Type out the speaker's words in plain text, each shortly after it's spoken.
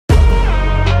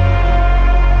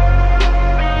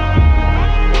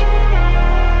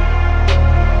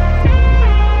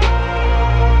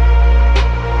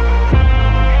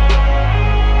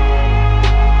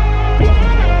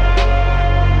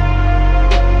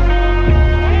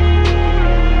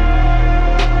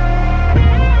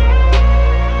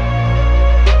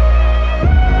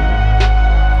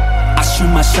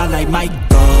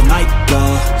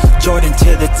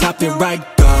here I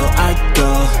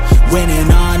go,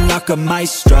 winning on like a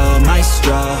maestro,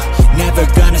 never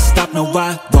gonna stop, no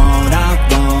I won't,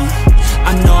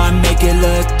 I know I make it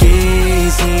look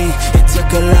easy, it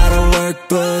took a lot of work,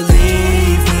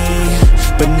 believe me,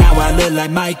 but now I look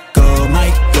like Michael,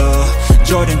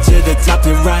 Jordan to the top,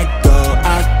 here I go,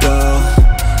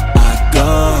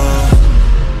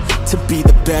 to be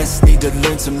the best, need to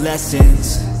learn some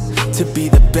lessons, to be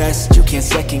the best, you can't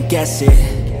second guess it,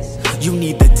 you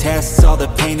need the tests, all the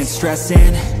pain and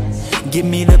stressing, give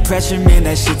me the pressure, man,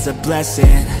 that shit's a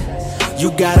blessing,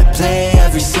 you gotta play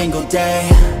every single day,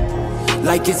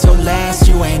 like it's your last,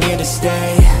 you ain't here to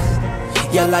stay,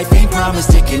 yeah, life ain't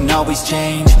promised, it can always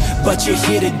change, but you're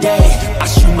here today, I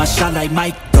shoot my shot like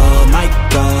Michael,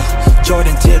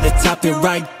 Jordan to the top, here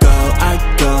I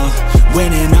go,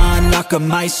 winning on like a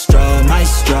maestro,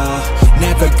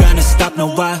 never gonna stop, no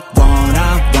I won't,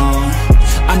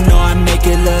 I know I make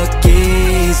it look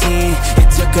easy, it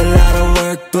took a lot of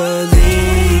work,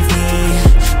 believe me,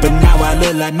 but now I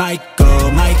look like Michael,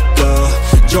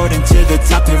 Jordan to the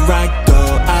top, here I go,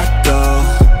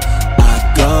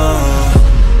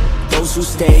 those who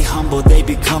stay humble, they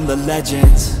become the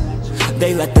legends,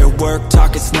 they let their work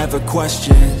talk, it's never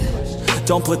questioned,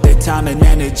 don't put their time and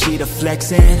energy to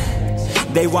flexing,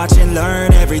 they watch and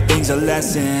learn, everything's a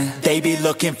lesson, they be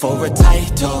looking for a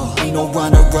title, ain't no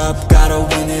runner-up, gotta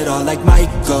win it all like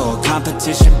Michael,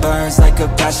 competition burns like a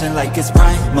passion, like it's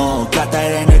primal, got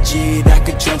that energy that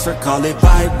could transfer, call it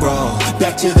viral,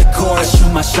 back to the core, I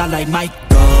shoot my shot like Michael,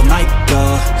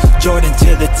 Jordan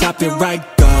to the top, here I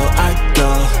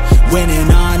go, winning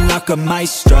on like a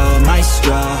maestro,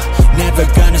 never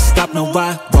gonna stop, no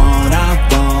I won't,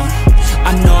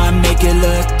 I know I make it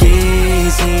look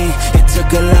easy, it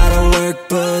took a lot of work,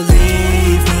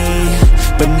 believe me,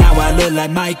 but now I look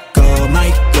like Michael,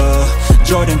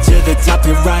 Jordan to the top,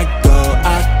 here I go,